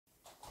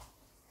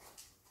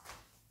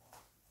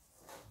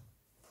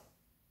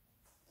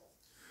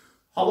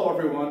Hello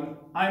everyone,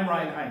 I'm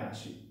Ryan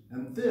Hayashi,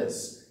 and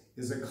this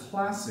is a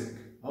classic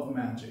of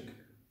magic,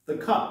 the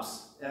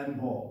cups and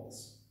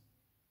balls.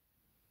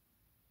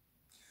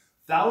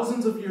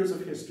 Thousands of years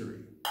of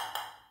history,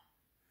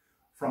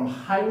 from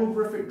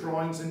hieroglyphic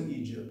drawings in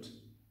Egypt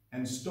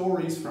and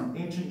stories from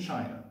ancient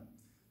China,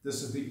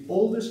 this is the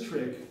oldest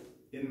trick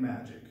in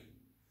magic.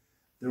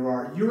 There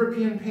are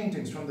European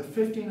paintings from the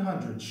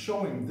 1500s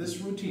showing this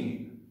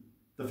routine,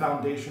 the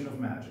foundation of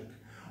magic.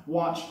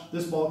 Watch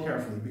this ball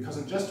carefully, because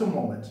in just a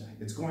moment,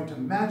 it's going to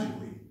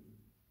magically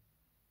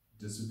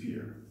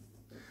disappear.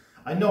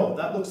 I know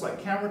that looks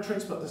like camera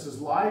tricks, but this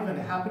is live and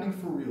happening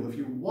for real. If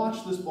you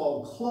watch this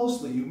ball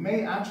closely, you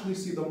may actually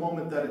see the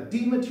moment that it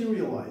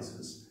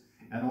dematerializes,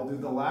 and I'll do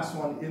the last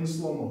one in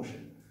slow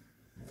motion.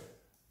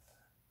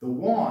 The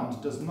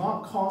wand does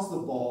not cause the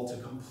ball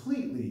to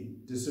completely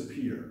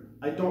disappear.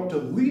 I don't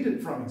delete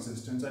it from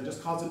existence, I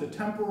just cause it to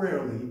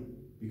temporarily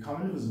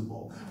become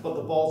invisible. But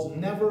the balls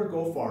never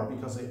go far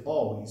because they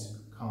always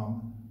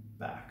come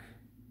back.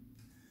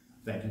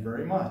 Thank you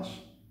very much.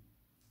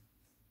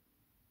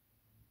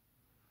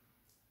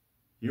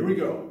 Here we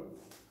go.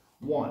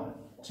 1,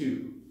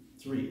 2,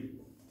 3.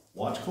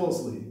 Watch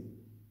closely.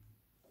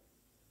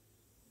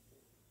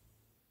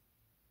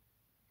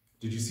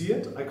 Did you see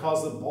it? I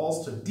caused the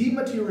balls to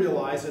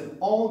dematerialize and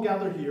all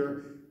gather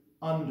here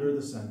under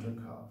the center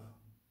cup.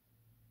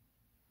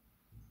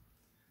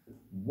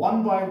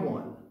 One by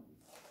one.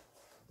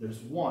 There's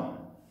 1,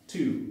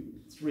 2,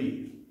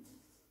 3.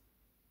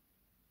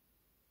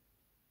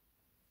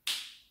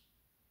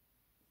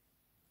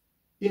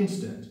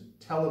 Instant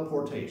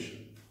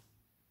teleportation.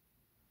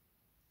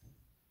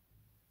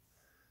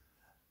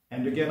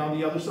 And again on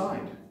the other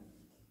side.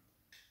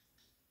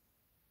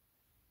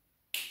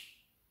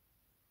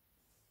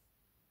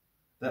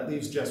 That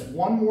leaves just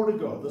one more to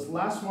go. This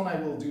last one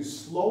I will do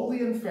slowly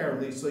and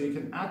fairly so you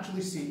can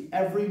actually see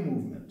every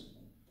movement.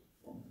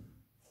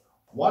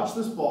 Watch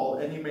this ball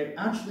and you may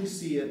actually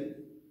see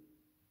it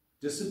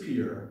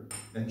disappear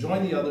and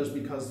join the others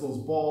because those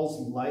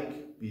balls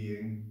like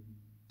being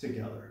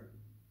together.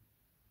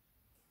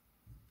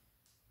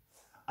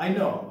 I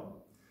know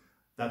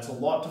that's a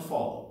lot to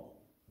follow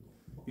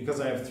because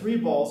I have 3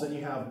 balls and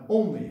you have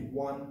only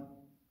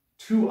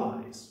 2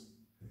 eyes.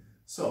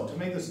 So to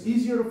make this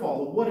easier to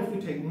follow, what if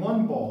we take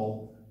one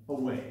ball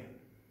away?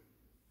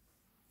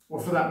 Or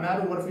for that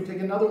matter, what if we take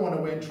another one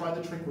away and try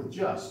the trick with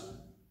just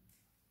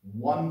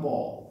 1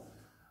 ball?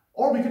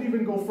 Or we could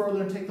even go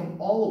further and take them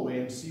all away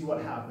and see what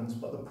happens.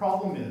 But the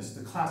problem is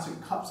the classic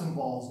cups and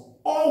balls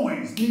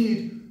always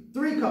need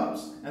 3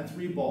 cups and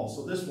 3 balls.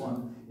 So this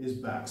one is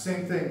back.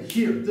 Same thing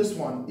here. This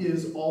one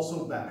is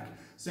also back.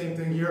 Same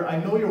thing here.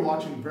 I know you're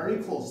watching very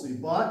closely,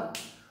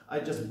 but I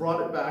just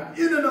brought it back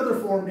in another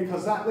form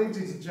because that,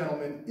 ladies and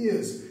gentlemen,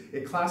 is a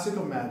classic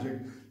of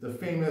magic, the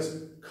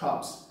famous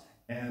cups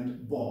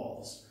and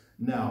balls.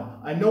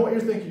 Now, I know what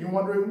you're thinking. You're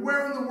wondering,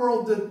 where in the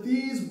world did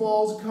these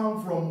balls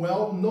come from?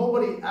 Well,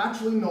 nobody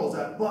actually knows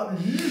that, but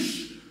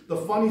the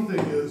funny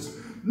thing is,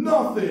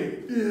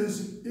 nothing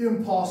is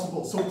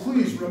impossible. So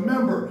please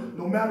remember,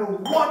 no matter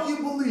what you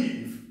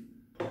believe,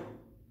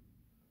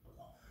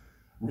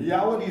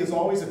 reality is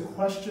always a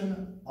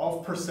question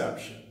of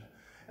perception.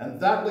 And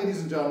that,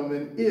 ladies and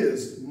gentlemen,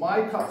 is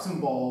my cups and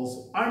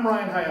balls. I'm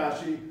Ryan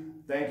Hayashi.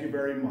 Thank you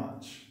very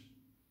much.